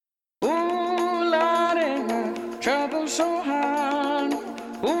so hard.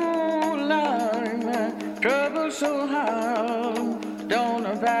 Ooh, Lord, my trouble so hard. Don't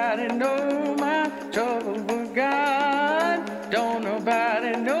nobody know my trouble but God. Don't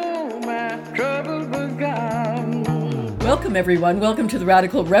nobody know my trouble but God. Welcome, everyone. Welcome to the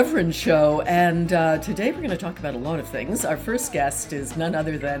Radical Reverend Show. And today we're going to talk about a lot of things. Our first guest is none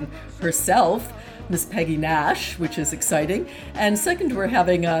other than herself, Miss Peggy Nash, which is exciting. And second, we're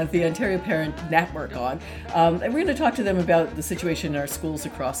having the Ontario Parent Network on. And we're going to talk to them about the situation in our schools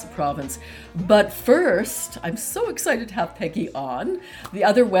across the province. But first, I'm so excited to have Peggy on, the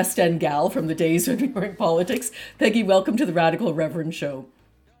other West End gal from the days when we were in politics. Peggy, welcome to the Radical Reverend Show.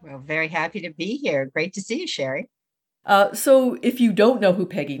 Well, very happy to be here. Great to see you, Sherry. So if you don't know who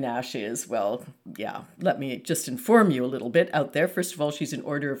Peggy Nash is, well, yeah, let me just inform you a little bit out there. First of all, she's an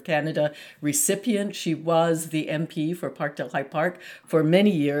Order of Canada recipient. She was the MP for Parkdale High Park for many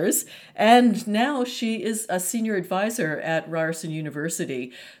years. And now she is a senior advisor at Ryerson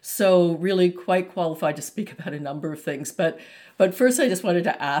University. So really quite qualified to speak about a number of things. But first, I just wanted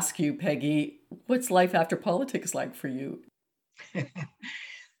to ask you, Peggy, what's life after politics like for you?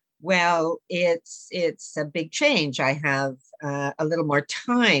 Well, it's a big change. I have a little more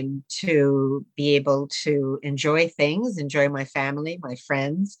time to be able to enjoy things, enjoy my family, my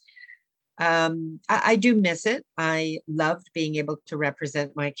friends. I do miss it. I loved being able to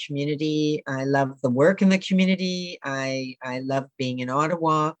represent my community. I love the work in the community. I love being in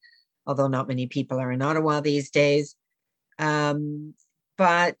Ottawa, although not many people are in Ottawa these days.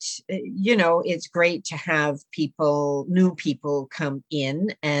 But, it's great to have new people come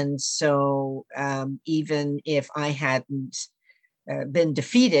in. And so even if I hadn't been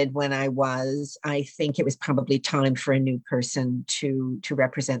defeated when I think it was probably time for a new person to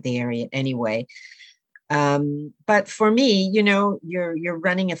represent the area anyway. But for me, you're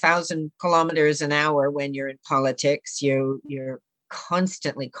running 1,000 kilometers an hour when you're in politics. You're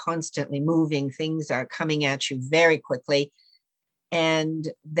constantly moving. Things are coming at you very quickly. And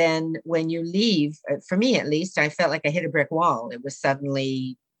then when you leave, for me at least, I felt like I hit a brick wall. It was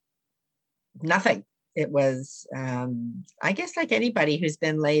suddenly nothing. It was, I guess, like anybody who's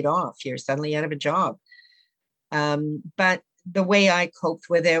been laid off, you're suddenly out of a job. But the way I coped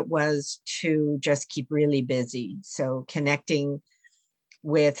with it was to just keep really busy. So connecting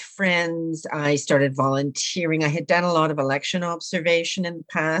with friends, I started volunteering. I had done a lot of election observation in the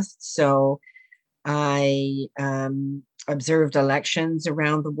past. So I observed elections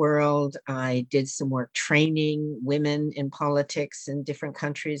around the world. I did some work training women in politics in different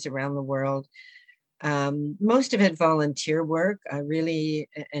countries around the world. Most of it volunteer work. I really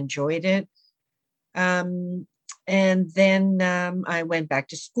enjoyed it. And then I went back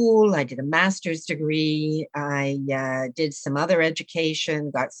to school. I did a master's degree. I did some other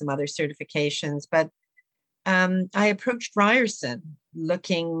education, got some other certifications, but I approached Ryerson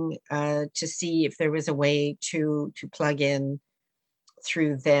looking to see if there was a way to plug in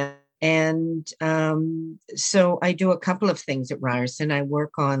through them. And so I do a couple of things at Ryerson. I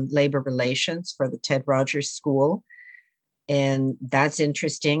work on labor relations for the Ted Rogers School. And that's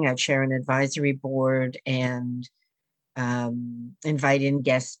interesting. I chair an advisory board and invite in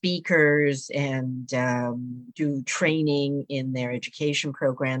guest speakers and do training in their education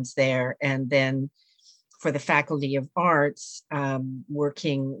programs there. And then for the Faculty of Arts,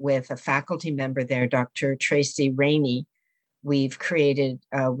 working with a faculty member there, Dr. Tracy Rainey, we've created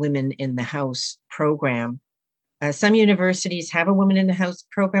a Women in the House program. Some universities have a Women in the House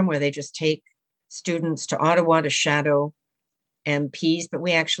program where they just take students to Ottawa to shadow MPs, but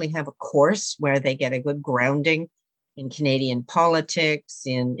we actually have a course where they get a good grounding in Canadian politics,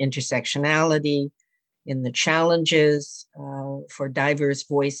 in intersectionality, in the challenges for diverse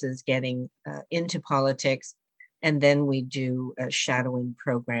voices getting into politics. And then we do a shadowing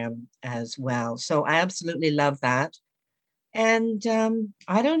program as well. So I absolutely love that. And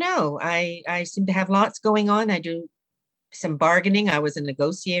I don't know, I seem to have lots going on. I do some bargaining. I was a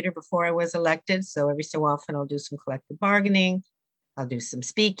negotiator before I was elected. So every so often I'll do some collective bargaining. I'll do some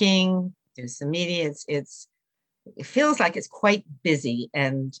speaking, do some media. It feels like it's quite busy,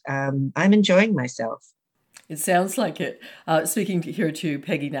 and I'm enjoying myself. It sounds like it. Speaking here to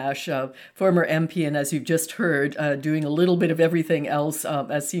Peggy Nash, former MP, and as you've just heard, doing a little bit of everything else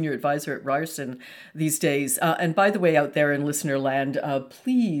as senior advisor at Ryerson these days. And by the way, out there in listener land,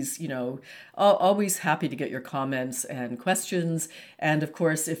 please, always happy to get your comments and questions And of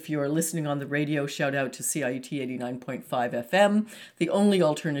course, if you're listening on the radio, shout out to CIUT 89.5 FM, the only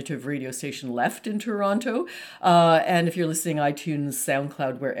alternative radio station left in Toronto. And if you're listening iTunes,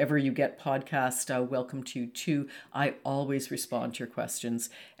 SoundCloud, wherever you get podcasts, welcome to you too. I always respond to your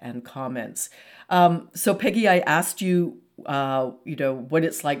questions and comments. So Peggy, I asked you, what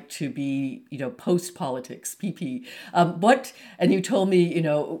it's like to be, post politics, PP. And you told me,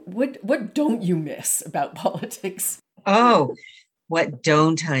 what don't you miss about politics? Oh, what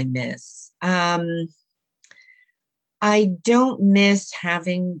don't I miss? I don't miss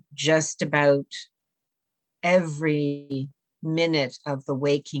having just about every minute of the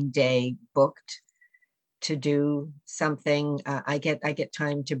waking day booked to do something. I get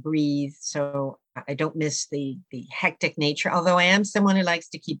time to breathe, so I don't miss the hectic nature. Although I am someone who likes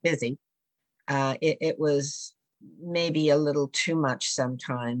to keep busy, it was maybe a little too much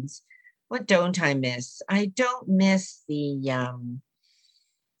sometimes. What don't I miss? I don't miss the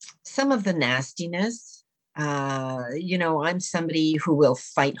some of the nastiness. I'm somebody who will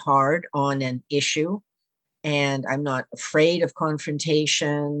fight hard on an issue, and I'm not afraid of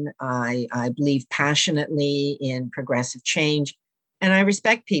confrontation. I believe passionately in progressive change, and I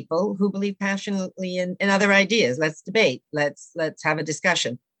respect people who believe passionately in other ideas. Let's debate. Let's have a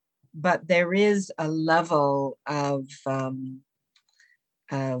discussion. But there is a level of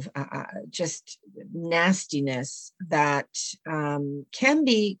just nastiness that can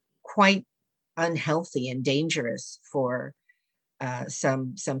be quite unhealthy and dangerous for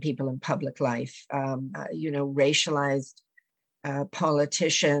some people in public life. Racialized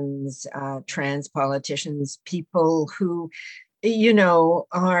politicians, trans politicians, people who,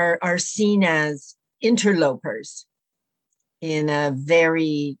 are seen as interlopers in a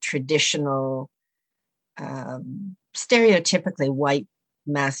very traditional, stereotypically white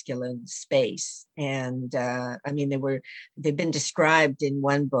masculine space. And they've been described in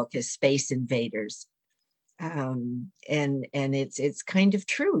one book as space invaders. And it's kind of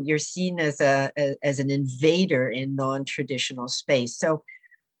true. You're seen as an invader in non-traditional space. So,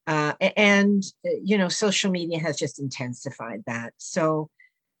 social media has just intensified that. So,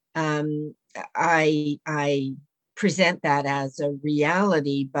 I present that as a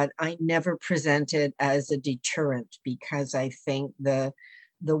reality, but I never present it as a deterrent, because I think the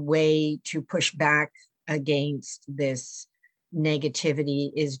way to push back against this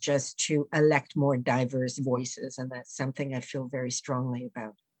negativity is just to elect more diverse voices. And that's something I feel very strongly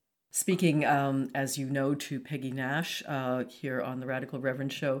about. Speaking, as you know, to Peggy Nash here on the Radical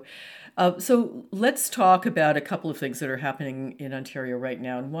Reverend Show. So let's talk about a couple of things that are happening in Ontario right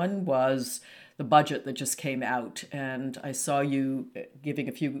now. And one was the budget that just came out. And I saw you giving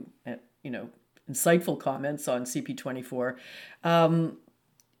a few, insightful comments on CP24.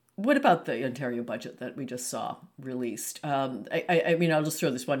 What about the Ontario budget that we just saw released? I'll just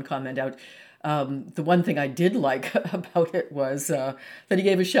throw this one comment out. The one thing I did like about it was that he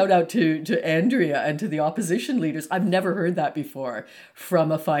gave a shout out to Andrea and to the opposition leaders. I've never heard that before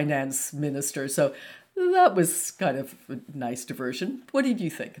from a finance minister. So that was kind of a nice diversion. What did you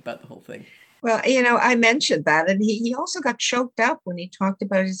think about the whole thing? Well, I mentioned that, and he also got choked up when he talked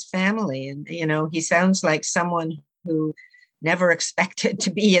about his family. And, he sounds like someone who never expected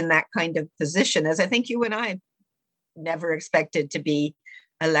to be in that kind of position, as I think you and I never expected to be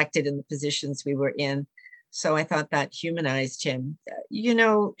elected in the positions we were in. So I thought that humanized him.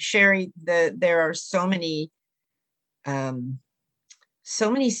 Sherry, there are so many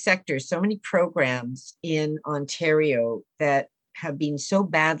sectors, so many programs in Ontario that have been so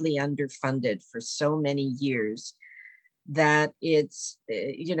badly underfunded for so many years that it's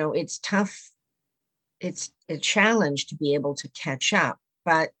tough. It's a challenge to be able to catch up,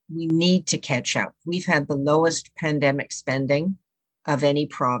 but we need to catch up. We've had the lowest pandemic spending of any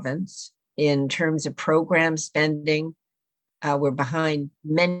province. In terms of program spending, we're behind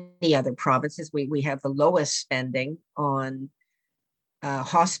many other provinces. We have the lowest spending on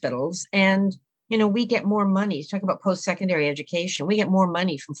hospitals, and we get more money. Talk about post-secondary education. We get more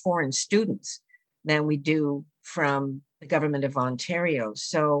money from foreign students than we do from the government of Ontario.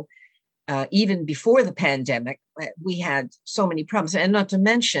 So even before the pandemic, we had so many problems, and not to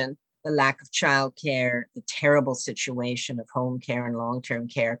mention the lack of childcare, the terrible situation of home care and long-term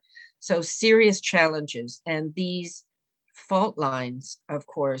care. So serious challenges. And these fault lines, of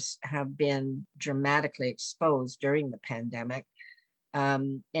course, have been dramatically exposed during the pandemic.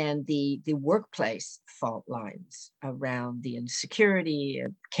 And the workplace fault lines around the insecurity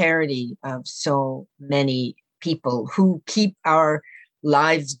and precarity of so many people who keep our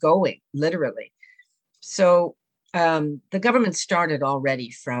lives going, literally. So the government started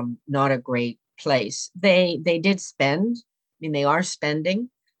already from not a great place. They did spend mean, they are spending.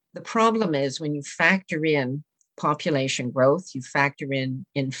 The problem is when you factor in population growth, you factor in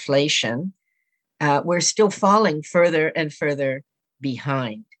inflation, we're still falling further and further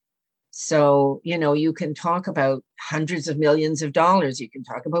behind. So, you can talk about hundreds of millions of dollars, you can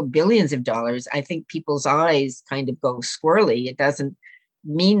talk about billions of dollars. I think people's eyes kind of go squirrely. It doesn't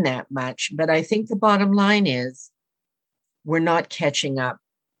mean that much. But I think the bottom line is we're not catching up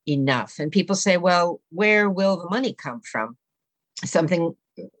enough. And people say, well, where will the money come from? Something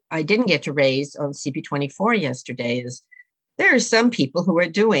I didn't get to raise on CP24 yesterday is there are some people who are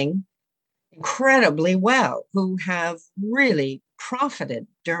doing incredibly well, who have really profited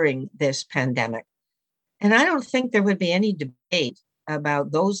during this pandemic. And I don't think there would be any debate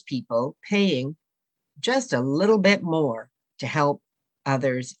about those people paying just a little bit more to help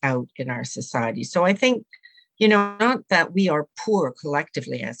others out in our society. So I think, not that we are poor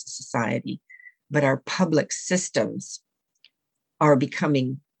collectively as a society, but our public systems are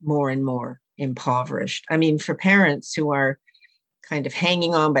becoming more and more impoverished. I mean, for parents who are kind of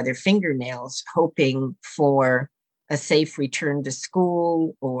hanging on by their fingernails, hoping for a safe return to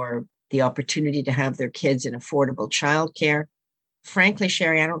school or the opportunity to have their kids in affordable childcare. Frankly,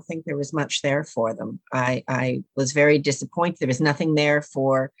 Sherry, I don't think there was much there for them. I was very disappointed. There was nothing there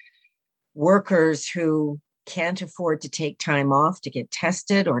for workers who can't afford to take time off to get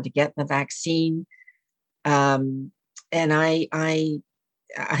tested or to get the vaccine. And I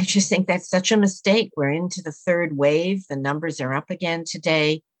just think that's such a mistake. We're into the third wave. The numbers are up again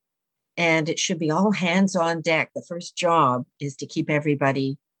today. And it should be all hands on deck. The first job is to keep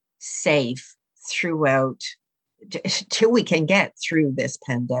everybody safe throughout till we can get through this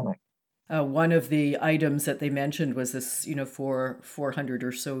pandemic. One of the items that they mentioned was this, for $400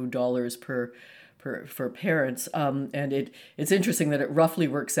 or so for parents. And it's interesting that it roughly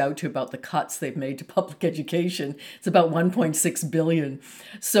works out to about the cuts they've made to public education. It's about 1.6 billion.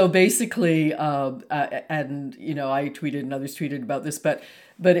 So basically, I tweeted and others tweeted about this, but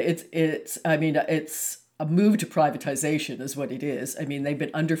it's a move to privatization is what it is. I mean, they've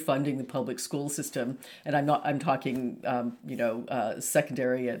been underfunding the public school system, and I'm talking,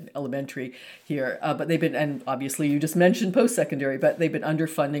 secondary and elementary here, but they've been, and obviously you just mentioned post-secondary, but they've been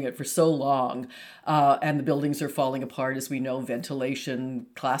underfunding it for so long, and the buildings are falling apart, as we know, ventilation,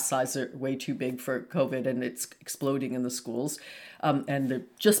 class size are way too big for COVID, and it's exploding in the schools, and they're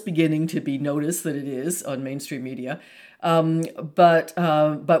just beginning to be noticed that it is on mainstream media. But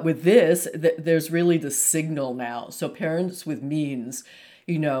with this, there's really the signal now. So parents with means,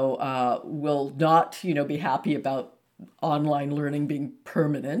 will not, be happy about online learning being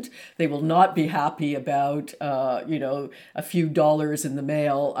permanent. They will not be happy about, a few dollars in the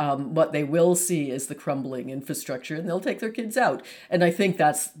mail. What they will see is the crumbling infrastructure, and they'll take their kids out. And I think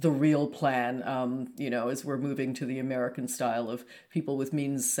that's the real plan, as we're moving to the American style of people with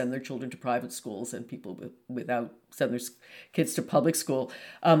means send their children to private schools and people without send their kids to public school.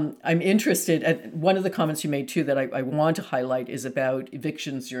 I'm interested, and one of the comments you made too that I want to highlight is about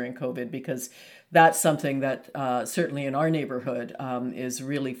evictions during COVID, because that's something that certainly in our neighborhood is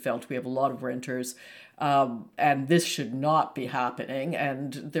really felt. We have a lot of renters, and this should not be happening.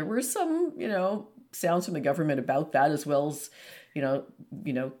 And there were some, sounds from the government about that, as well as,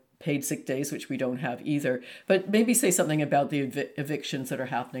 paid sick days, which we don't have either. But maybe say something about the evictions that are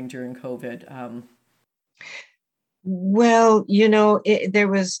happening during COVID. Well,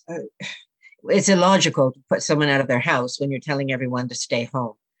 it's illogical to put someone out of their house when you're telling everyone to stay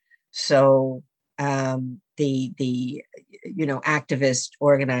home. So the activist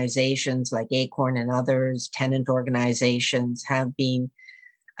organizations like Acorn and others, tenant organizations have been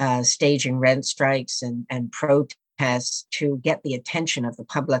staging rent strikes and protests to get the attention of the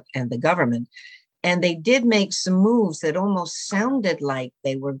public and the government. And they did make some moves that almost sounded like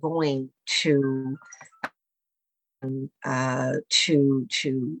they were going to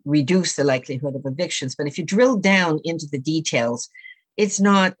reduce the likelihood of evictions. But if you drill down into the details, it's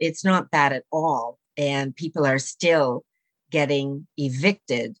not that at all. And people are still getting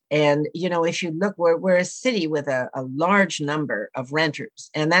evicted. And, if you look, we're a city with a large number of renters,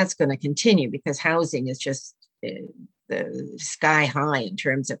 and that's going to continue because housing is just the sky high in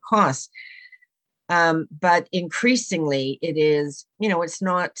terms of costs. But increasingly it is, it's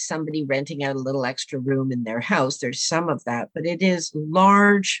not somebody renting out a little extra room in their house. There's some of that, but it is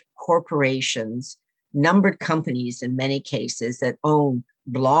large corporations, numbered companies in many cases that own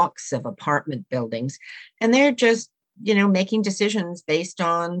blocks of apartment buildings. And they're just, making decisions based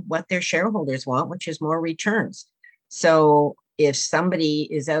on what their shareholders want, which is more returns. So if somebody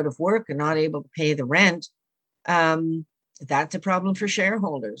is out of work and not able to pay the rent, that's a problem for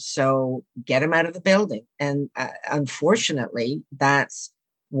shareholders. So get them out of the building. And unfortunately, that's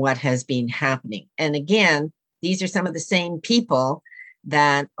what has been happening. And again, these are some of the same people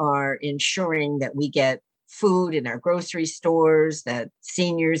that are ensuring that we get food in our grocery stores, that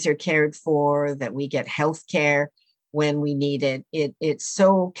seniors are cared for, that we get health care when we need it. It's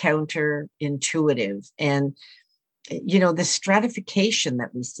so counterintuitive. And, the stratification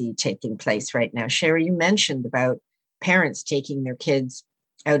that we see taking place right now. Sherry, you mentioned about parents taking their kids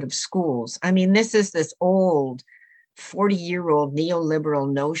out of schools. I mean, this is this old 40-year-old neoliberal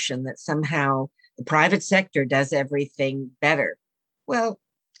notion that somehow the private sector does everything better. Well,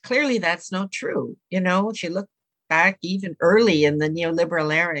 clearly that's not true. If you look back even early in the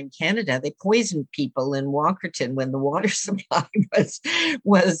neoliberal era in Canada, they poisoned people in Walkerton when the water supply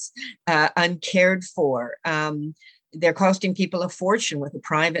was uncared for. They're costing people a fortune with a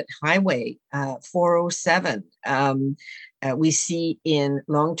private highway, 407. We see in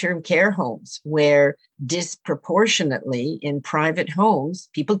long-term care homes where disproportionately in private homes,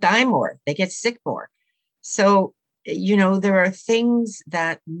 people die more, they get sick more. So, there are things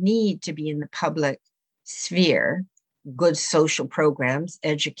that need to be in the public sphere, good social programs,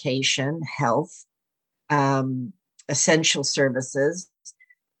 education, health, essential services.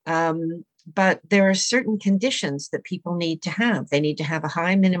 But there are certain conditions that people need to have. They need to have a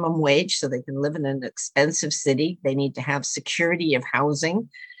high minimum wage so they can live in an expensive city. They need to have security of housing.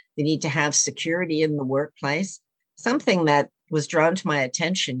 They need to have security in the workplace. Something that was drawn to my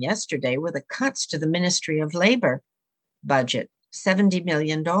attention yesterday were the cuts to the Ministry of Labor budget, $70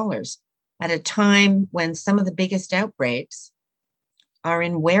 million, at a time when some of the biggest outbreaks are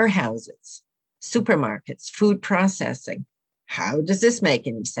in warehouses, supermarkets, food processing. How does this make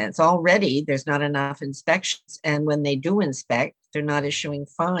any sense? Already, there's not enough inspections. And when they do inspect, they're not issuing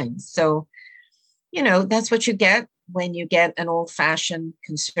fines. So, that's what you get when you get an old-fashioned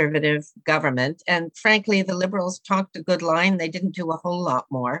conservative government. And frankly, the Liberals talked a good line. They didn't do a whole lot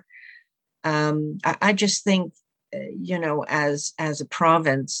more. I just think, as a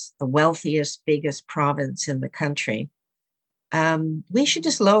province, the wealthiest, biggest province in the country, we should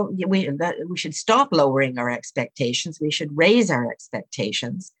just we should stop lowering our expectations. We should raise our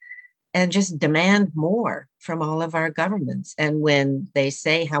expectations and just demand more from all of our governments. And when they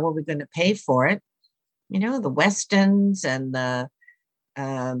say, how are we going to pay for it? The Westons and the,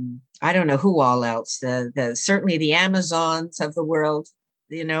 I don't know who all else, certainly the Amazons of the world,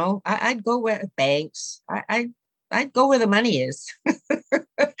 I'd go where banks, I'd go where the money is.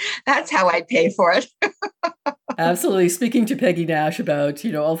 That's how I'd pay for it. Absolutely. Speaking to Peggy Nash about,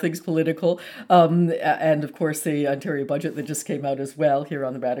 all things political, and of course the Ontario budget that just came out as well here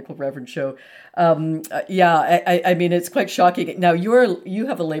on the Radical Reverend Show. I mean, it's quite shocking. Now, you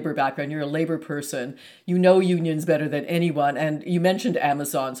have a labor background. You're a labor person. You know unions better than anyone. And you mentioned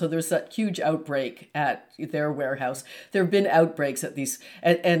Amazon. So there's that huge outbreak at their warehouse. There have been outbreaks at these,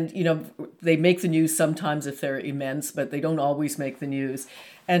 and they make the news sometimes if they're immense, but they don't always make the news.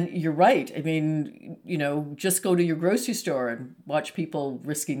 And you're right. I mean, just go to your grocery store and watch people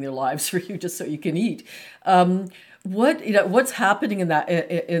risking their lives for you just so you can eat. What's happening in that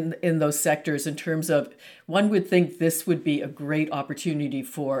in those sectors in terms of, one would think this would be a great opportunity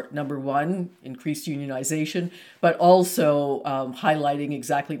for, number one, increased unionization, but also highlighting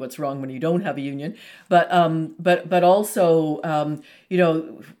exactly what's wrong when you don't have a union. But also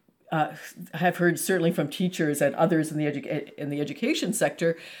I've heard certainly from teachers and others in the education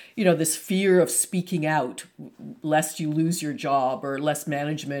sector, this fear of speaking out, lest you lose your job or lest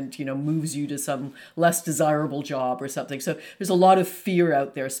management, moves you to some less desirable job or something. So there's a lot of fear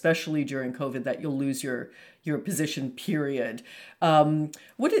out there, especially during COVID, that you'll lose your position, period.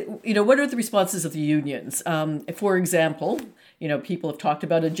 What are the responses of the unions? For example, people have talked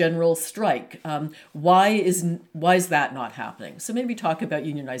about a general strike. Why is that not happening? So maybe talk about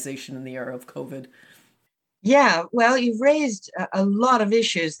unionization in the era of COVID. Yeah, well, you've raised a lot of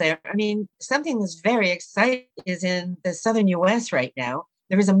issues there. I mean, something that's very exciting is in the southern US right now.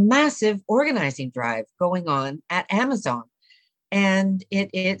 There is a massive organizing drive going on at Amazon, and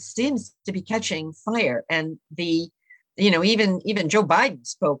it seems to be catching fire. And even Joe Biden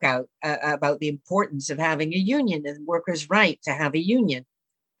spoke out about the importance of having a union and workers' right to have a union.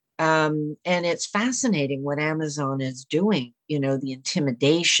 And it's fascinating what Amazon is doing, the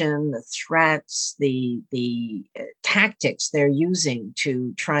intimidation, the threats, the tactics they're using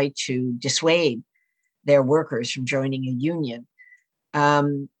to try to dissuade their workers from joining a union.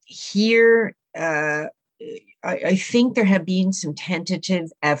 Here, I think there have been some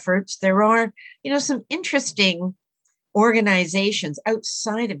tentative efforts. There are, some interesting organizations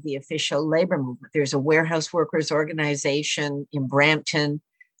outside of the official labor movement. There's a warehouse workers organization in Brampton,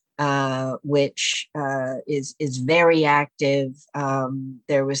 which is very active.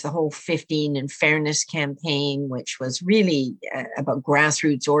 There was the whole 15 in Fairness campaign, which was really about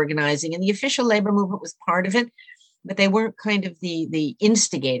grassroots organizing, and the official labor movement was part of it, but they weren't kind of the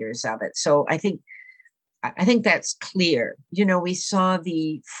instigators of it. So I think that's clear. You know, we saw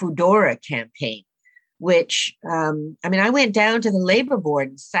the Foodora campaign, which, I went down to the labor board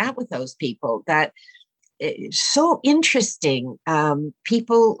and sat with those people. That is so interesting.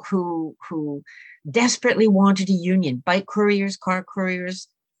 People who desperately wanted a union, bike couriers, car couriers,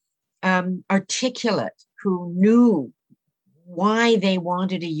 articulate, who knew why they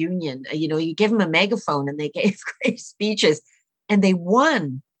wanted a union. You know, you give them a megaphone and they gave great speeches, and they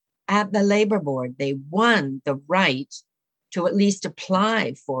won at the labor board. They won the right to at least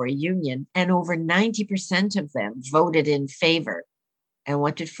apply for a union, and over 90% of them voted in favor. And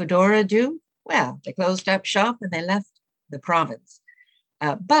what did Foodora do? Well, they closed up shop and they left the province.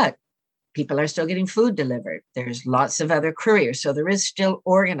 But people are still getting food delivered. There's lots of other couriers. So there is still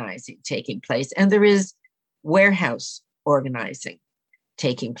organizing taking place, and there is warehouse organizing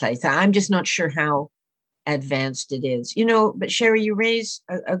taking place. I'm just not sure how advanced it is. You know, but Sherry, you raise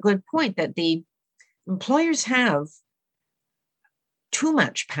a good point that the employers have too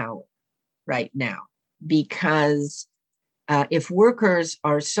much power right now, because if workers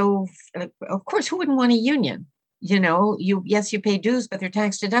are so, of course, who wouldn't want a union? You know, you pay dues, but they're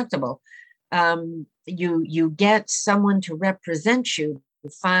tax deductible. You get someone to represent you, to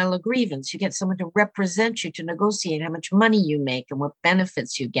file a grievance. You get someone to represent you, to negotiate how much money you make and what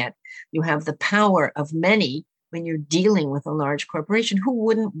benefits you get. You have the power of many when you're dealing with a large corporation. Who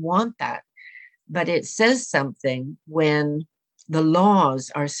wouldn't want that? But it says something when the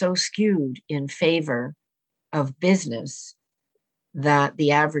laws are so skewed in favor of business that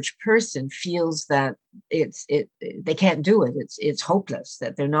the average person feels that they can't do it. It's hopeless,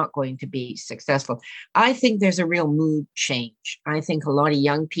 that they're not going to be successful. I think there's a real mood change. I think a lot of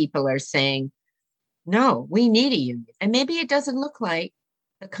young people are saying, no, we need a union. And maybe it doesn't look like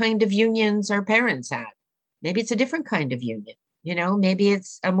the kind of unions our parents had. Maybe it's a different kind of union. You know, maybe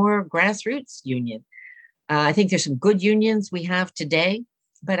it's a more grassroots union. I think there's some good unions we have today,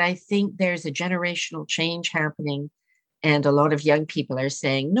 but I think there's a generational change happening. And a lot of young people are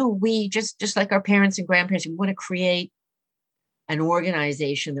saying, no, we just like our parents and grandparents, we want to create an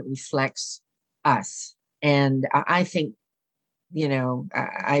organization that reflects us. And I think, you know,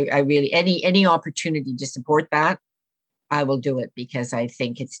 I really, any opportunity to support that, I will do it, because I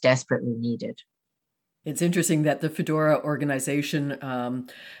think it's desperately needed. It's interesting that the Foodora organization,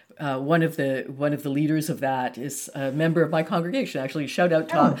 one of the leaders of that is a member of my congregation. Actually, shout out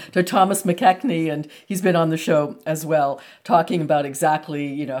to Thomas McKechnie, and he's been on the show as well, talking about exactly,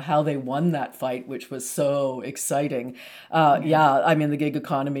 you know, how they won that fight, which was so exciting. I mean, the gig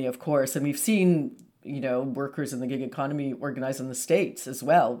economy, of course, and we've seen, you know, workers in the gig economy organize in the States as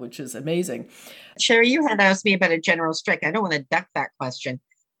well, which is amazing. Sherry, you had asked me about a general strike. I don't want to duck that question.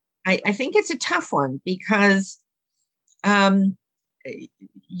 I think it's a tough one, because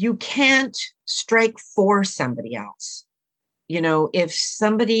you can't strike for somebody else. You know, if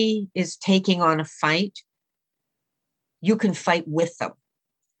somebody is taking on a fight, you can fight with them.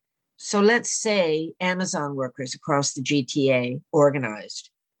 So let's say Amazon workers across the GTA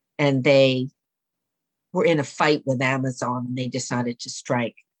organized, and they were in a fight with Amazon and they decided to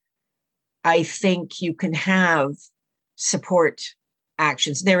strike. I think you can have support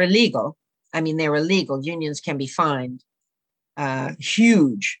actions. They're illegal. I mean, they're illegal. Unions can be fined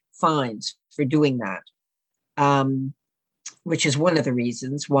huge fines for doing that, which is one of the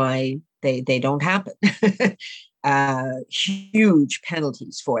reasons why they don't happen. Huge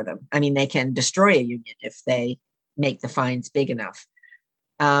penalties for them. I mean, they can destroy a union if they make the fines big enough.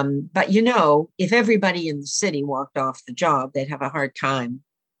 But, you know, if everybody in the city walked off the job, they'd have a hard time.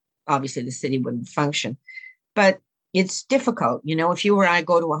 Obviously, the city wouldn't function. But it's difficult. You know, if you or I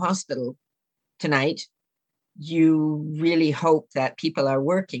go to a hospital tonight, you really hope that people are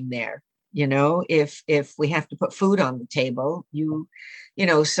working there. You know, if we have to put food on the table, you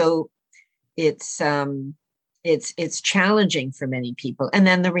know, so it's challenging for many people. And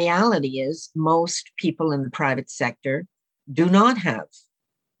then the reality is most people in the private sector do not have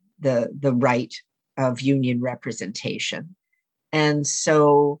the right of union representation. And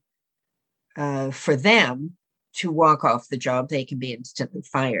so for them to walk off the job, they can be instantly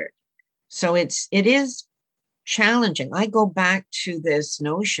fired. So it is challenging. I go back to this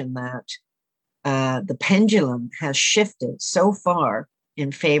notion that the pendulum has shifted so far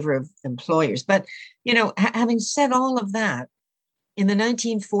in favor of employers. But, having said all of that, in the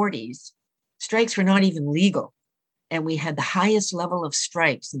 1940s, strikes were not even legal. And we had the highest level of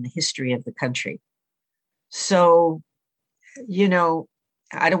strikes in the history of the country. So,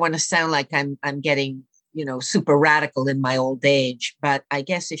 I don't want to sound like I'm getting, super radical in my old age, but I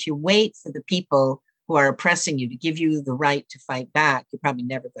guess if you wait for the people who are oppressing you to give you the right to fight back, you're probably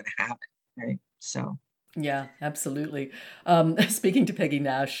never going to have it, right? So. Yeah, absolutely. Speaking to Peggy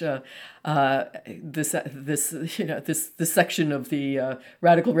Nash, this section of the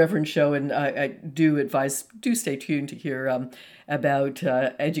Radical Reverend Show, and I do stay tuned to hear about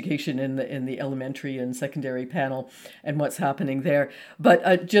education in the elementary and secondary panel and what's happening there. But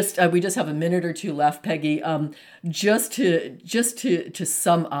we just have a minute or two left, Peggy. Just to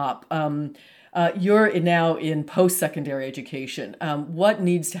sum up. You're now in post-secondary education. What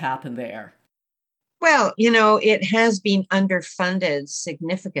needs to happen there? Well, it has been underfunded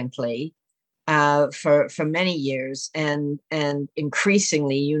significantly for many years, and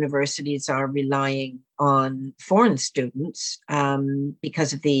increasingly universities are relying on foreign students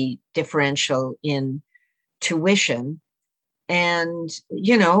because of the differential in tuition. And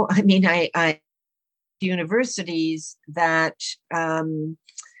I universities that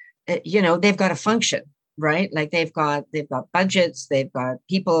they've got to function. Right? Like they've got budgets, they've got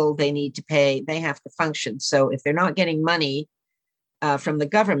people they need to pay, they have to function. So if they're not getting money from the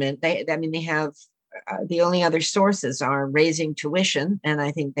government, they have the only other sources are raising tuition. And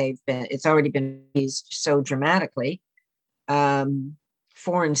I think it's already been raised so dramatically,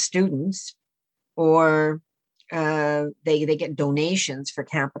 foreign students, or they get donations for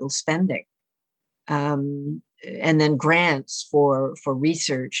capital spending. And then grants for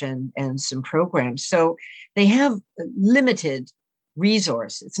research and some programs. So they have limited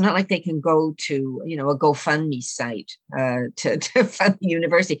resource. It's not like they can go to, a GoFundMe site to fund the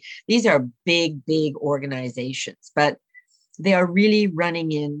university. These are big, big organizations, but they are really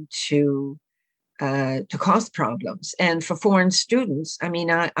running into to cost problems. And for foreign students, I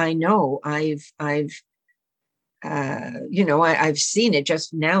know I've seen it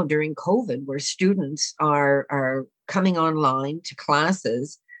just now during COVID, where students are coming online to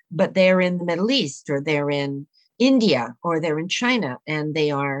classes, but they're in the Middle East, or they're in India, or they're in China, and they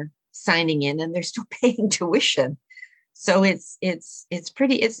are signing in and they're still paying tuition. So it's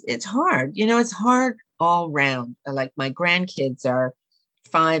hard. It's hard all round. Like my grandkids are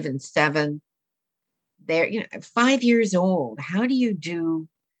 5 and 7. They're 5 years old. How do you do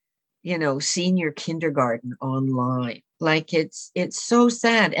senior kindergarten online? Like it's so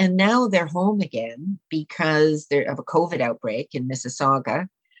sad. And now they're home again because they have a COVID outbreak in Mississauga.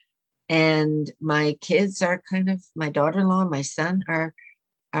 And my kids are my daughter-in-law and my son are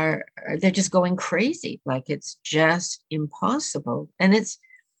they're just going crazy. Like it's just impossible. And it's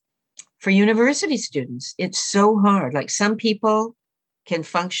for university students, it's so hard. Like some people can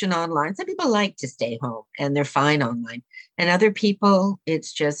function online. Some people like to stay home and they're fine online. And other people,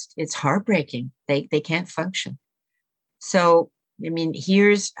 it's heartbreaking. They can't function. So,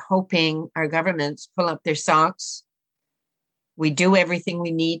 here's hoping our governments pull up their socks. We do everything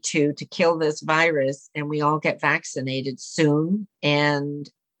we need to kill this virus, and we all get vaccinated soon. And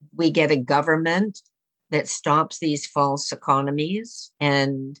we get a government that stops these false economies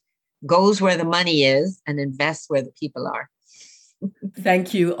and goes where the money is and invests where the people are.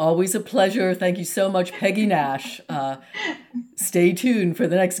 Thank you. Always a pleasure. Thank you so much, Peggy Nash. Stay tuned for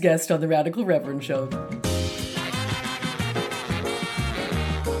the next guest on the Radical Reverend Show.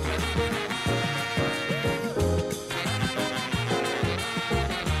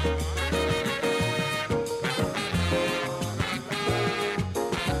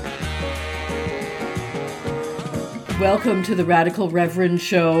 Welcome to the Radical Reverend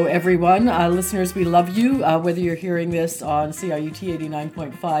Show, everyone. Listeners, we love you, whether you're hearing this on CIUT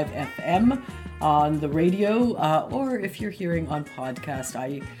 89.5 FM on the radio, or if you're hearing on podcast,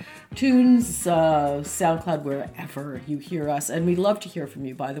 iTunes, SoundCloud, wherever you hear us. And we love to hear from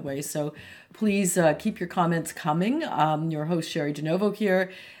you, by the way. So please keep your comments coming. Your host, Sherry DeNovo here.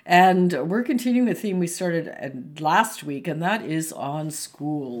 And we're continuing the theme we started last week, and that is on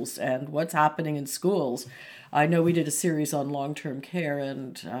schools and what's happening in schools. I know we did a series on long-term care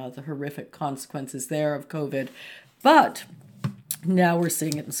and the horrific consequences there of COVID, but now we're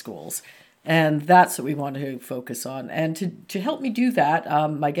seeing it in schools. And that's what we want to focus on. And to help me do that,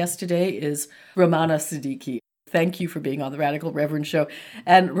 my guest today is Romana Siddiqui, Thank you for being on the Radical Reverend Show.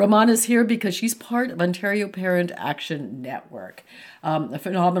 And Romana's here because she's part of Ontario Parent Action Network, a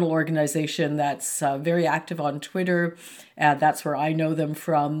phenomenal organization that's very active on Twitter. That's where I know them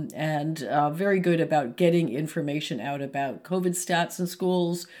from, and very good about getting information out about COVID stats in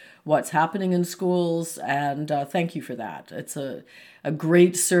schools, what's happening in schools, and thank you for that. It's a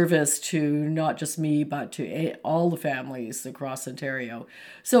great service to not just me, but to all the families across Ontario.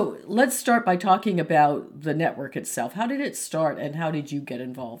 So let's start by talking about the network itself. How did it start, and how did you get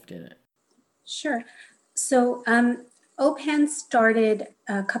involved in it? Sure. So OPAN started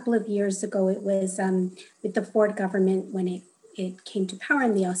a couple of years ago. It was with the Ford government when it came to power,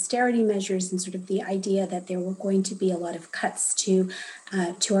 and the austerity measures, and sort of the idea that there were going to be a lot of cuts to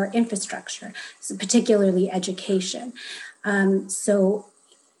our infrastructure, so particularly education. So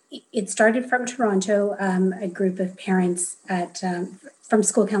it started from Toronto, a group of parents from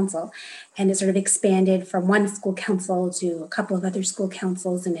school council, and it sort of expanded from one school council to a couple of other school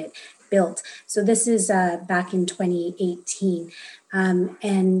councils, and it built. So this is back in 2018,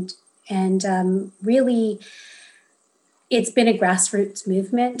 and really, it's been a grassroots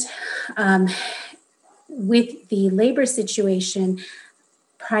movement. With the labor situation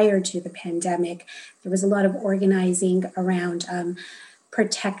prior to the pandemic, there was a lot of organizing around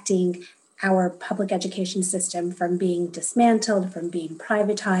protecting our public education system from being dismantled, from being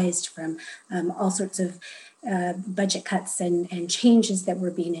privatized, from all sorts of budget cuts and changes that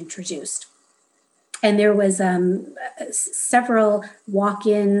were being introduced. And there was several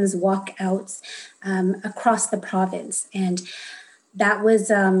walk-ins, walk-outs across the province. And that was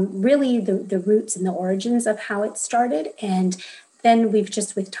really the roots and the origins of how it started. And then we've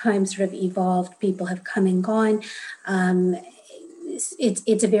just, with time, sort of evolved. People have come and gone.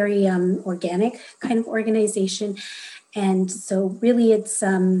 It's a very organic kind of organization. And so really it's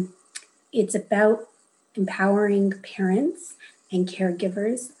about empowering parents and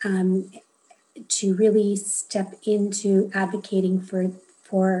caregivers to really step into advocating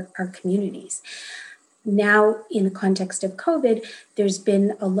for our communities. Now, in the context of COVID, there's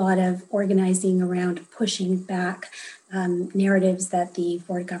been a lot of organizing around pushing back narratives that the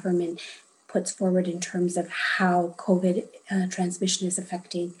Ford government puts forward in terms of how COVID transmission is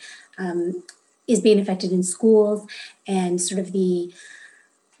being affected in schools, and sort of the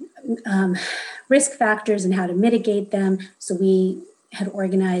risk factors and how to mitigate them. So we had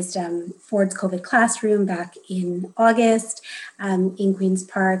organized Ford's COVID Classroom back in August in Queen's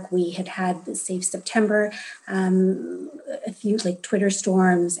Park. We had the Safe September, a few like Twitter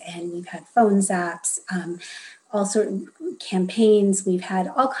storms, and we've had phone zaps, all sorts of campaigns. We've had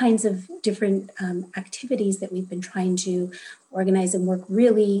all kinds of different activities that we've been trying to organize and work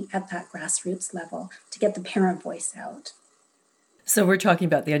really at that grassroots level to get the parent voice out. So we're talking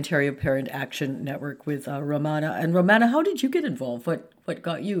about the Ontario Parent Action Network with Romana. And Romana, how did you get involved? What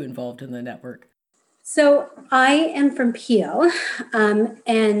got you involved in the network? So I am from Peel,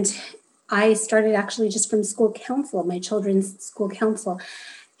 and I started actually just from school council, my children's school council.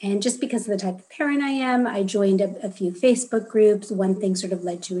 And just because of the type of parent I am, I joined a few Facebook groups. One thing sort of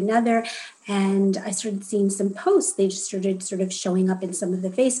led to another. And I started seeing some posts. They just started sort of showing up in some of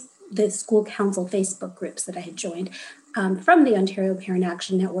the school council Facebook groups that I had joined from the Ontario Parent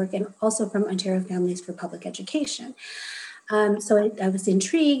Action Network, and also from Ontario Families for Public Education. So I was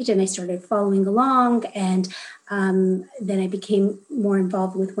intrigued, and I started following along, and then I became more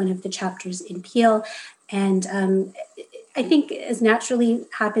involved with one of the chapters in Peel. And I think, as naturally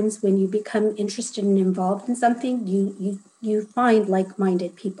happens when you become interested and involved in something, you find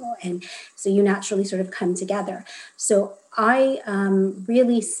like-minded people, and so you naturally sort of come together. So I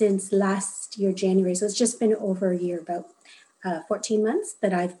really, since last year, January, so it's just been over a year, about 14 months,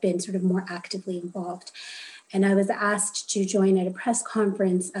 that I've been sort of more actively involved. And I was asked to join at a press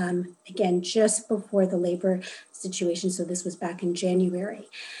conference, again, just before the labor situation. So this was back in January.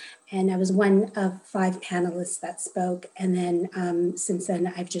 And I was one of 5 panelists that spoke. And then since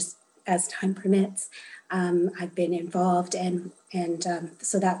then, I've just, as time permits, I've been involved. And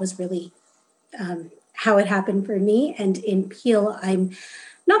so that was really how it happened for me. And in Peel, I'm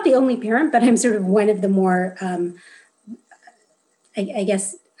not the only parent, but I'm sort of one of the more, I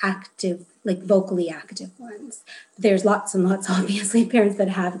guess, active, like vocally active ones. There's lots and lots, obviously, parents that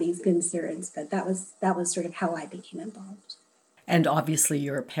have these concerns, but that was sort of how I became involved. And obviously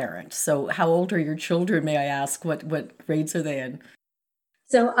you're a parent. So how old are your children, may I ask? What grades are they in?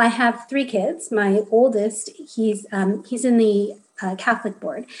 So I have 3 kids. My oldest, he's in the Catholic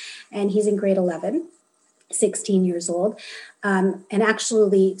board, and he's in grade 11, 16 years old. And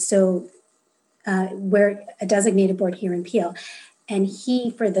actually, so we're a designated board here in Peel. And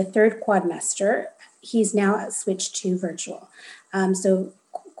he, for the 3rd quadmester, he's now switched to virtual. So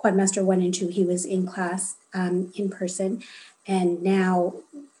quadrimester 1 and 2, he was in class in person. And now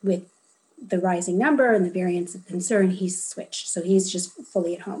with the rising number and the variants of concern, he's switched. So he's just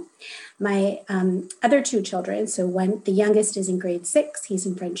fully at home. My other two children, so the youngest is in grade 6, he's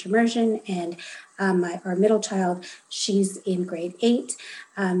in French immersion, and our middle child, she's in grade 8.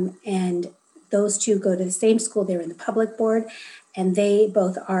 And those two go to the same school. They're in the public board, and they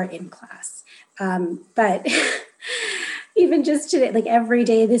both are in class. But even just today, like every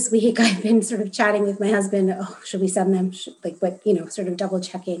day this week, I've been sort of chatting with my husband. Oh, should we send them? Sort of double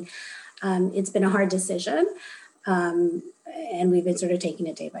checking. It's been a hard decision. And we've been sort of taking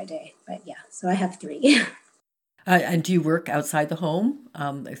it day by day. But yeah, so I have 3. And do you work outside the home?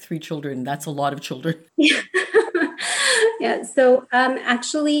 3 children, that's a lot of children. Yeah. So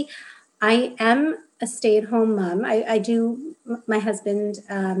actually, I am a stay-at-home mom. I do, my husband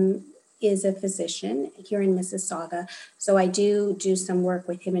is a physician here in Mississauga. So I do some work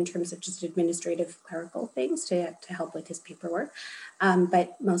with him in terms of just administrative clerical things to help with his paperwork.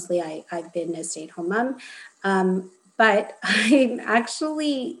 But mostly I've been a stay-at-home mom. But I'm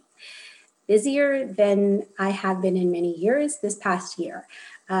actually busier than I have been in many years this past year.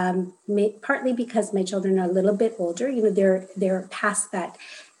 Partly because my children are a little bit older. They're past that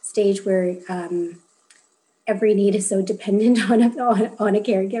stage where every need is so dependent on a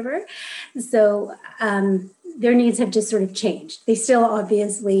caregiver. So their needs have just sort of changed. They still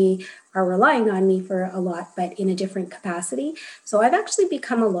obviously are relying on me for a lot, but in a different capacity. So I've actually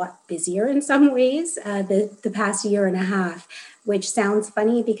become a lot busier in some ways the past year and a half, which sounds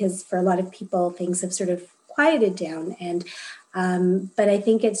funny because for a lot of people, things have sort of quieted down. And but I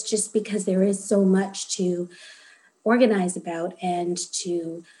think it's just because there is so much to organize about and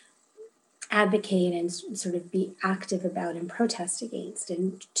to advocate and sort of be active about and protest against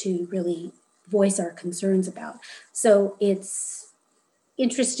and to really voice our concerns about. So it's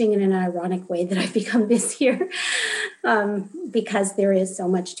interesting in an ironic way that I've become busier because there is so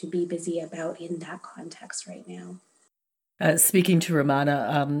much to be busy about in that context right now. Speaking to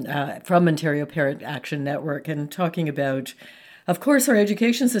Romana from Ontario Parent Action Network and talking about, of course, our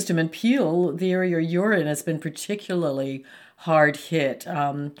education system in Peel, the area you're in, has been particularly hard hit.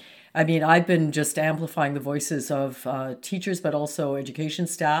 I've been just amplifying the voices of teachers, but also education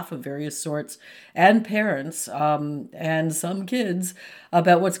staff of various sorts and parents and some kids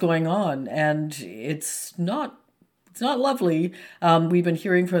about what's going on. And it's not lovely. We've been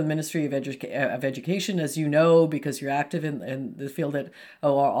hearing from the Ministry of Education, as you know, because you're active in the field that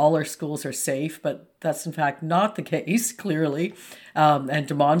all our schools are safe, but that's in fact not the case, clearly, and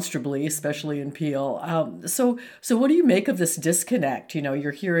demonstrably, especially in Peel. So what do you make of this disconnect?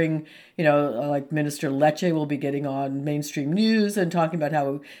 You're hearing, like Minister Lecce will be getting on mainstream news and talking about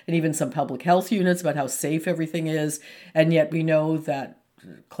how, and even some public health units, about how safe everything is, and yet we know that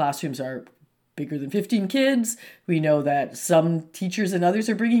classrooms are bigger than 15 kids. We know that some teachers and others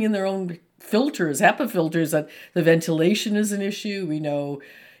are bringing in their own filters, HEPA filters, that the ventilation is an issue. We know,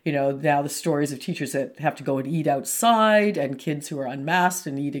 now the stories of teachers that have to go and eat outside and kids who are unmasked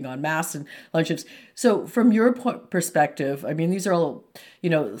and eating on masks and lunches. So from your perspective, these are all,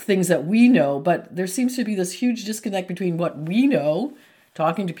 things that we know, but there seems to be this huge disconnect between what we know,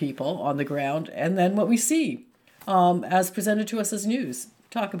 talking to people on the ground, and then what we see as presented to us as news.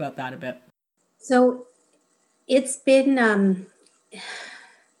 Talk about that a bit. So it's been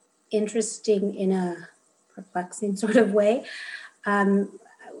interesting in a perplexing sort of way. I'm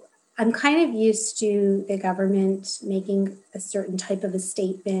kind of used to the government making a certain type of a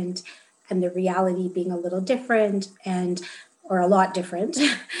statement and the reality being a little different or a lot different.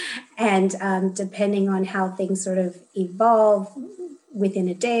 And depending on how things sort of evolve within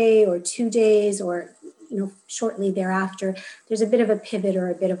a day or 2 days or, shortly thereafter, there's a bit of a pivot or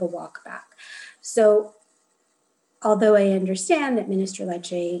a bit of a walk back. So although I understand that Minister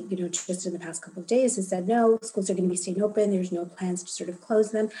Lecce, just in the past couple of days has said, no, schools are going to be staying open. There's no plans to sort of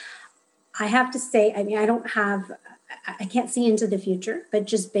close them. I have to say, I can't see into the future, but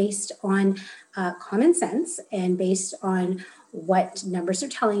just based on common sense and based on what numbers are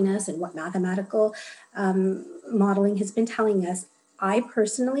telling us and what mathematical modeling has been telling us, I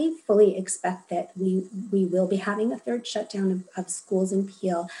personally fully expect that we will be having a third shutdown of schools in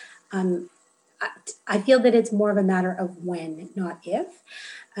Peel. I feel that it's more of a matter of when, not if.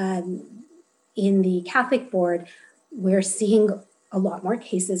 In the Catholic board, we're seeing a lot more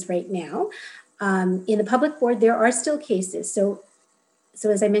cases right now. In the public board, there are still cases. So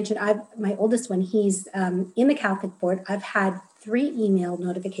as I mentioned, my oldest one, he's in the Catholic board. I've had 3 email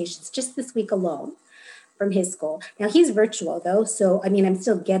notifications just this week alone from his school. Now he's virtual though, so I mean, I'm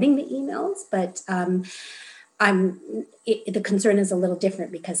still getting the emails, but the concern is a little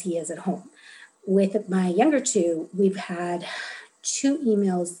different because he is at home. With my younger two, we've had 2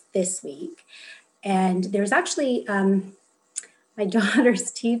 emails this week, and there's actually my daughter's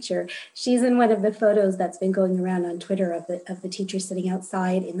teacher. She's in one of the photos that's been going around on Twitter of the teacher sitting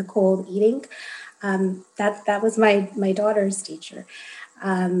outside in the cold eating. That was my daughter's teacher.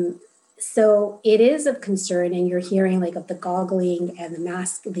 So it is of concern, and you're hearing like of the goggling and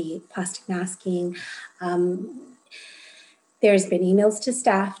the plastic masking. There's been emails to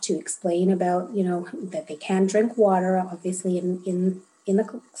staff to explain about, that they can drink water, obviously in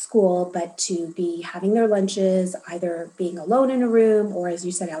the school, but to be having their lunches, either being alone in a room or, as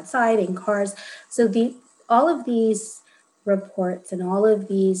you said, outside in cars. So all of these reports and all of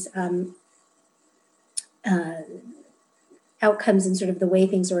these outcomes and sort of the way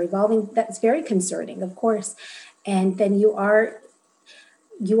things are evolving, that's very concerning, of course. And then you are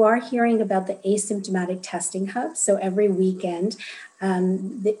hearing about the asymptomatic testing hubs. So every weekend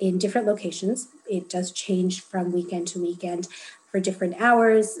in different locations, it does change from weekend to weekend for different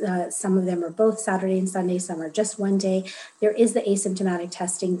hours. Some of them are both Saturday and Sunday, some are just one day. There is the asymptomatic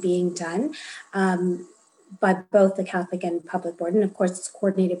testing being done by both the Catholic and public board. And of course, it's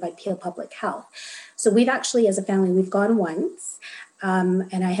coordinated by Peel Public Health. So we've actually, as a family, we've gone once.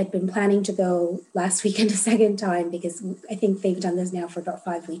 And I had been planning to go last weekend a second time because I think they've done this now for about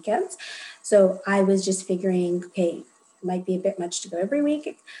 5 weekends. So I was just figuring, okay, it might be a bit much to go every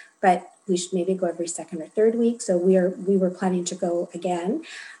week, but we should maybe go every second or third week. So we were planning to go again.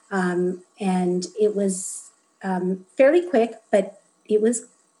 And it was fairly quick, but it was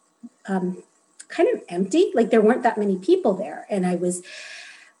kind of empty. Like there weren't that many people there. And I was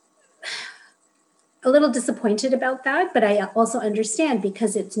a little disappointed about that, but I also understand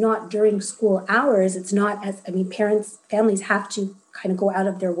because it's not during school hours. It's not families have to kind of go out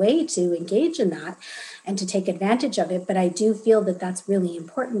of their way to engage in that and to take advantage of it. But I do feel that that's really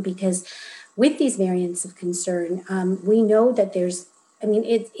important because with these variants of concern, we know that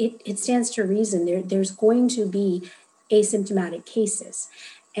it stands to reason. There's going to be asymptomatic cases.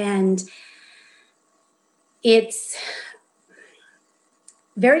 And it's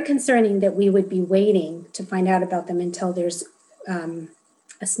very concerning that we would be waiting to find out about them until there's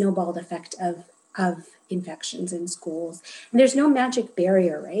a snowballed effect of infections in schools. And there's no magic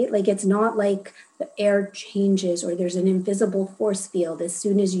barrier, right? Like it's not like the air changes or there's an invisible force field as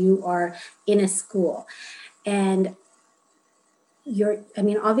soon as you are in a school. And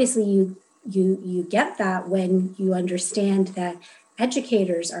obviously you get that when you understand that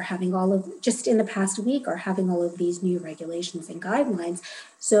educators are having just in the past week are having all of these new regulations and guidelines.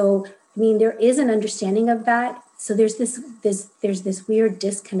 So, there is an understanding of that. So there's this weird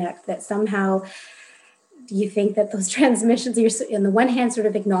disconnect that somehow you think that those transmissions, you're on the one hand sort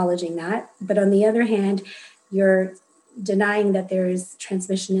of acknowledging that, but on the other hand, you're denying that there's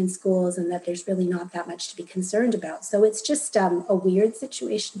transmission in schools and that there's really not that much to be concerned about. So it's just a weird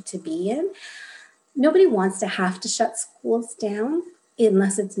situation to be in. Nobody wants to have to shut schools down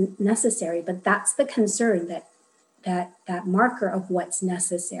unless it's necessary, but that's the concern, that marker of what's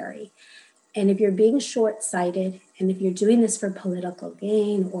necessary. And if you're being short-sighted, and if you're doing this for political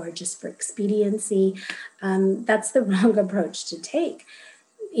gain or just for expediency, that's the wrong approach to take.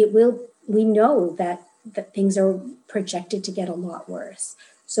 We know that things are projected to get a lot worse.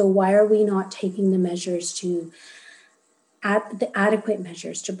 So why are we not taking the measures the adequate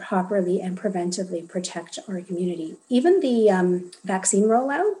measures to properly and preventively protect our community? Even the vaccine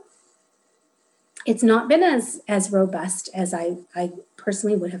rollout, it's not been as robust as I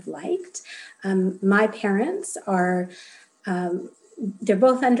personally would have liked. My parents are, they're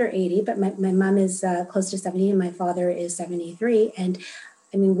both under 80, but my mom is close to 70 and my father is 73. And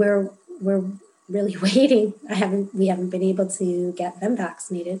we're really waiting. We haven't been able to get them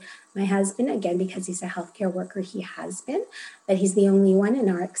vaccinated. My husband, again, because he's a healthcare worker, he has been, but he's the only one in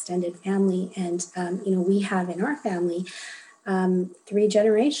our extended family. And, we have in our family 3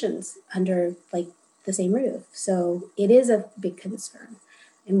 generations under the same roof. So it is a big concern.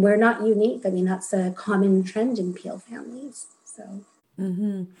 And we're not unique. That's a common trend in Peel families. So.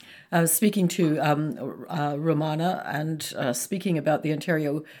 Mm-hmm. I was speaking to Romana and speaking about the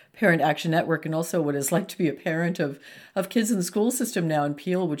Ontario Parent Action Network and also what it's like to be a parent of kids in the school system now in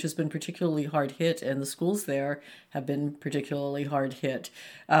Peel, which has been particularly hard hit, and the schools there have been particularly hard hit.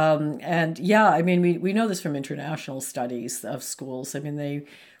 We know this from international studies of schools. They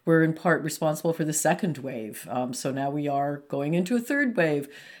were in part responsible for the second wave. So now we are going into a third wave.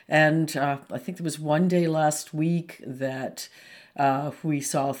 And I think there was one day last week that We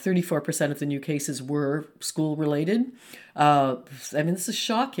saw 34% of the new cases were school related. I mean, this is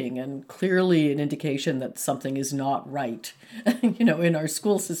shocking and clearly an indication that something is not right, in our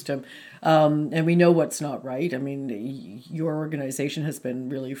school system. And we know what's not right. I mean, your organization has been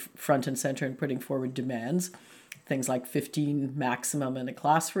really front and center in putting forward demands, things like 15 maximum in a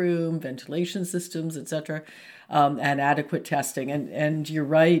classroom, ventilation systems, etc., and adequate testing. And you're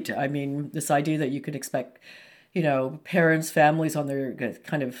right. I mean, this idea that you could expect parents, families on their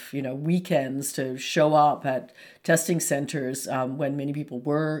kind of, weekends to show up at testing centers when many people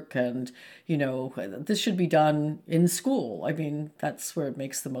work. And, this should be done in school. I mean, that's where it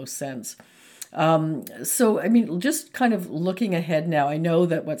makes the most sense. So, I mean, just kind of looking ahead now, I know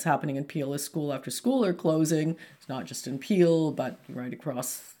that what's happening in Peel is school after school are closing. It's not just in Peel, but right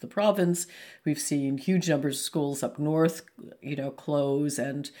across the province. We've seen huge numbers of schools up north, close,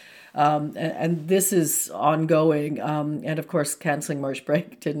 and this is ongoing. And of course, canceling March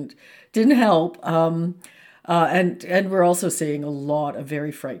break didn't help. And we're also seeing a lot of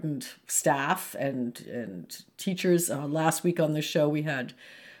very frightened staff and teachers. Last week on this show, we had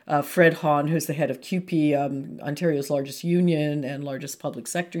Fred Hahn, who's the head of CUPE, Ontario's largest union and largest public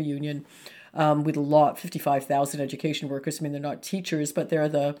sector union, with 55,000 education workers. I mean, they're not teachers, but they're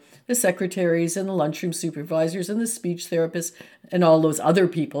the secretaries and the lunchroom supervisors and the speech therapists and all those other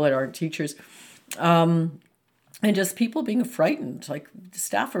people that aren't teachers. And just people being frightened, like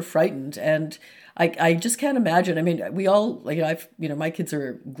staff are frightened. And I just can't imagine. I mean, we all, my kids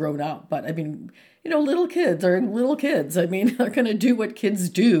are grown up, but I mean, little kids are little kids. I mean, they're going to do what kids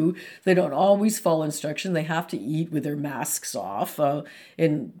do. They don't always follow instruction. They have to eat with their masks off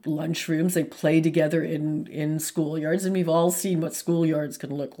in lunchrooms. They play together in schoolyards. And we've all seen what schoolyards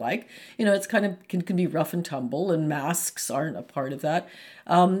can look like. It's kind of can be rough and tumble, and masks aren't a part of that.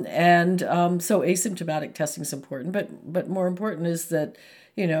 So asymptomatic testing is important. But more important is that,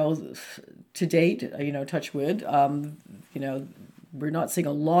 to date, touch wood, we're not seeing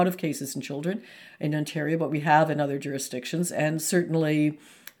a lot of cases in children in Ontario, but we have in other jurisdictions. And certainly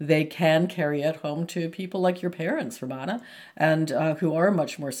they can carry it home to people like your parents, Romana, and who are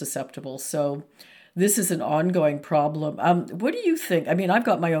much more susceptible. So this is an ongoing problem. What do you think? I mean, I've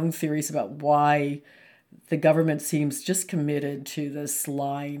got my own theories about why the government seems just committed to this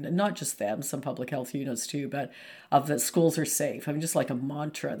line, and not just them, some public health units too, but of that schools are safe. I mean, just like a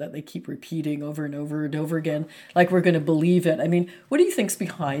mantra that they keep repeating over and over and over again, like we're going to believe it. I mean, what do you think's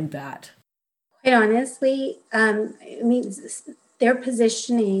behind that? Quite honestly, their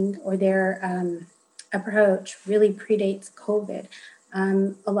positioning or their approach really predates COVID.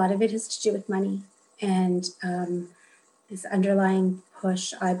 A lot of it has to do with money and this underlying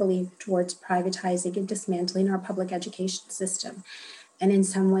push, I believe, towards privatizing and dismantling our public education system. And in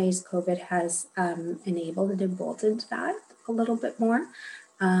some ways, COVID has enabled and emboldened that a little bit more.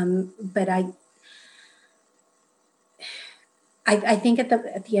 But I think at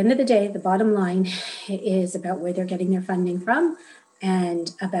the end of the day, the bottom line is about where they're getting their funding from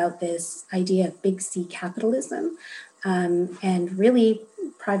and about this idea of big C capitalism and really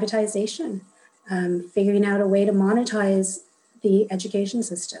privatization, figuring out a way to monetize the education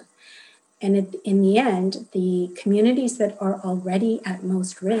system. And in the end, the communities that are already at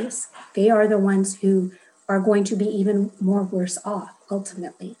most risk, they are the ones who are going to be even more worse off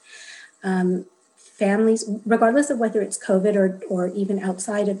ultimately. Families, regardless of whether it's COVID or even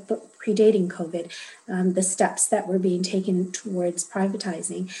outside of predating COVID, the steps that were being taken towards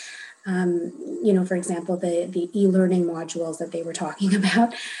privatizing, for example, the e-learning modules that they were talking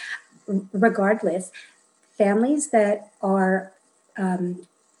about, regardless, families that are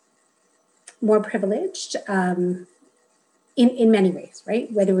more privileged in many ways,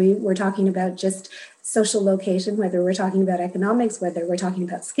 right? Whether we're talking about just social location, whether we're talking about economics, whether we're talking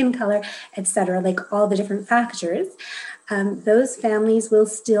about skin color, et cetera, like all the different factors, those families will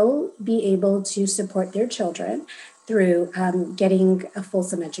still be able to support their children through getting a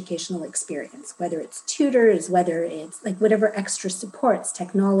fulsome educational experience, whether it's tutors, whether it's like whatever extra supports,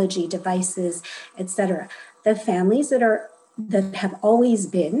 technology, devices, et cetera. The families that have always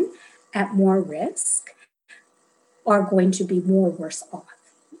been at more risk are going to be more worse off.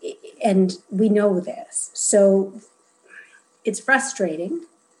 And we know this. So it's frustrating.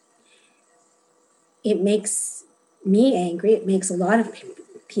 It makes me angry. It makes a lot of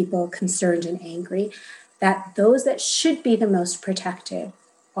people concerned and angry that those that should be the most protected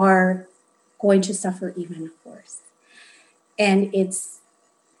are going to suffer even worse. And it's,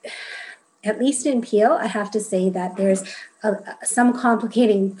 at least in Peel, I have to say that there's some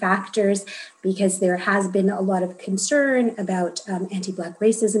complicating factors because there has been a lot of concern about anti-Black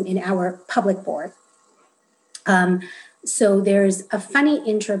racism in our public board. So there's a funny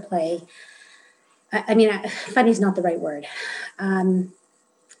interplay. I mean, funny is not the right word.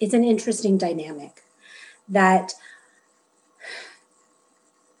 It's an interesting dynamic that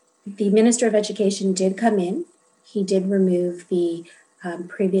the Minister of Education did come in. He did remove the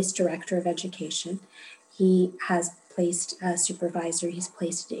previous Director of Education. He has placed a supervisor. He's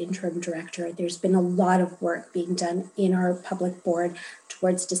placed an interim director. There's been a lot of work being done in our public board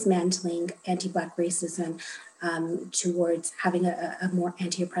towards dismantling anti-Black racism, towards having a more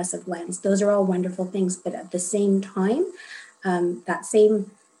anti-oppressive lens. Those are all wonderful things, but at the same time, that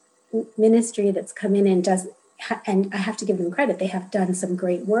same ministry that's come in and does, and I have to give them credit, they have done some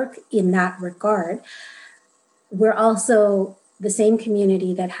great work in that regard. We're also the same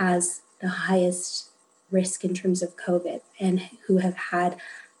community that has the highest risk in terms of COVID, and who have had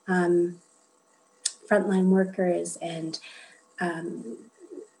frontline workers and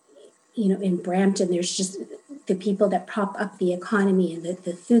in Brampton, there's just the people that prop up the economy and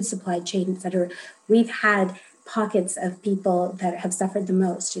the food supply chain, et cetera. We've had pockets of people that have suffered the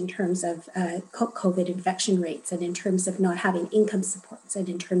most in terms of COVID infection rates, and in terms of not having income supports, and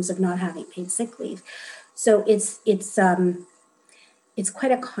in terms of not having paid sick leave. So it's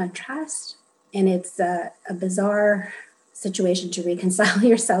quite a contrast, and it's a bizarre situation to reconcile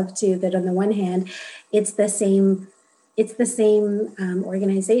yourself to. That on the one hand, it's the same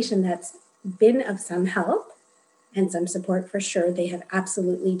organization that's been of some help and some support for sure. They have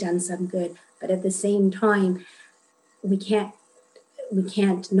absolutely done some good, but at the same time, we can't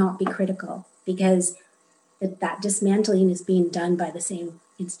not be critical, because that dismantling is being done by the same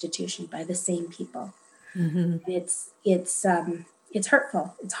institution, by the same people. Mm-hmm. It's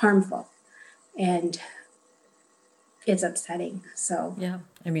hurtful, it's harmful, and it's upsetting. So yeah,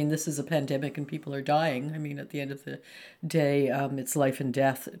 I mean, this is a pandemic and people are dying. I mean, at the end of the day, it's life and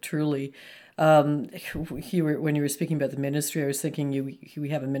death, truly. When you were speaking about the ministry, I was thinking we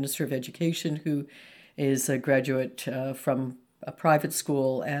have a minister of education who is a graduate from a private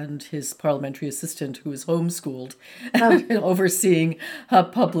school, and his parliamentary assistant who is homeschooled, overseeing a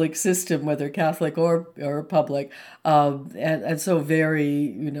public system, whether Catholic or public, and so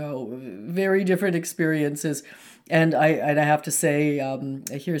very very different experiences. And I have to say,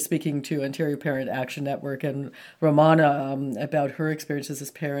 here speaking to Ontario Parent Action Network and Romana about her experiences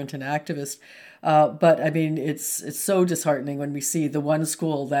as parent and activist, but I mean, it's so disheartening when we see the one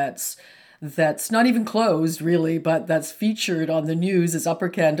school that's not even closed really, but that's featured on the news as Upper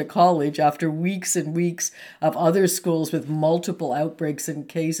Canada College after weeks and weeks of other schools with multiple outbreaks and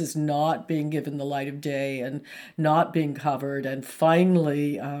cases not being given the light of day and not being covered. And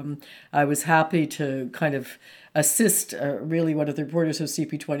finally, I was happy to kind of assist really one of the reporters of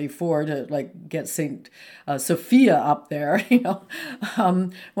CP24 to get St. Sophia up there,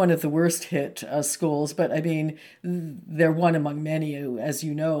 one of the worst hit schools. But I mean, they're one among many, as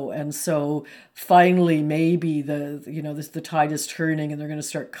you know. And so finally, maybe the tide is turning and they're going to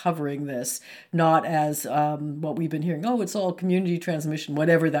start covering this, not as what we've been hearing, it's all community transmission,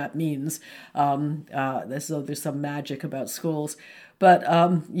 whatever that means. So there's some magic about schools. But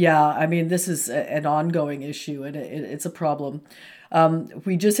I mean, this is an ongoing issue, and it's a problem.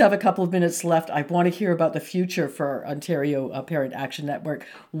 We just have a couple of minutes left. I want to hear about the future for Ontario Parent Action Network.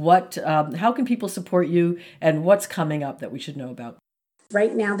 How can people support you, and what's coming up that we should know about?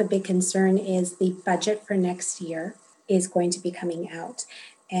 Right now, the big concern is the budget for next year is going to be coming out.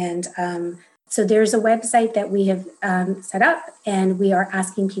 And so there's a website that we have set up, and we are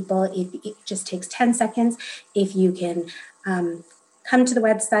asking people, if it just takes 10 seconds, if you can come to the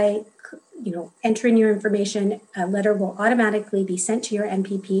website, enter in your information. A letter will automatically be sent to your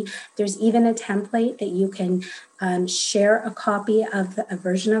MPP. There's even a template that you can share a copy of a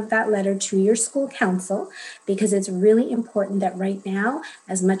version of that letter to your school council, because it's really important that right now,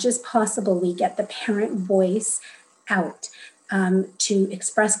 as much as possible, we get the parent voice out to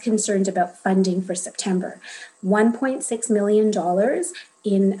express concerns about funding for September. $1.6 million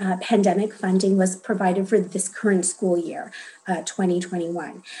in pandemic funding was provided for this current school year,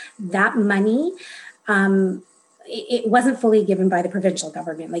 2021. That money, it wasn't fully given by the provincial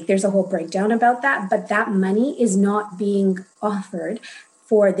government. There's a whole breakdown about that, but that money is not being offered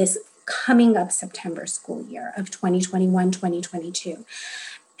for this coming up September school year of 2021-2022.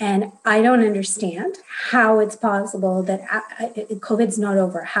 And I don't understand how it's possible that COVID's not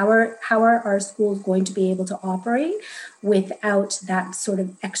over. How are our schools going to be able to operate without that sort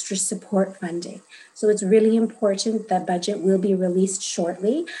of extra support funding? So it's really important. The budget will be released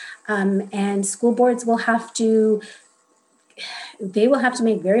shortly, and school boards will have to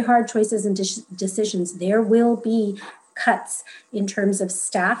make very hard choices and decisions. There will be cuts in terms of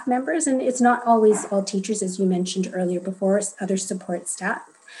staff members. And it's not always all teachers, as you mentioned earlier before, other support staff.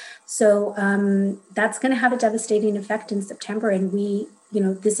 So that's going to have a devastating effect in September. And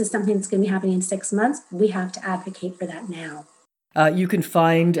this is something that's going to be happening in 6 months. We have to advocate for that now. You can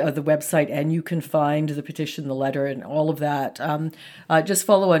find the website, and you can find the petition, the letter, and all of that. Just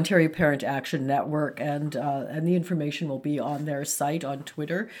follow Ontario Parent Action Network, and the information will be on their site, on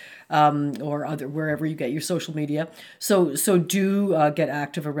Twitter, or wherever you get your social media. So do get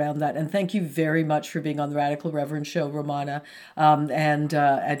active around that. And thank you very much for being on the Radical Reverend Show, Romana. And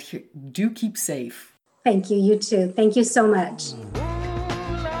do keep safe. Thank you. You too. Thank you so much.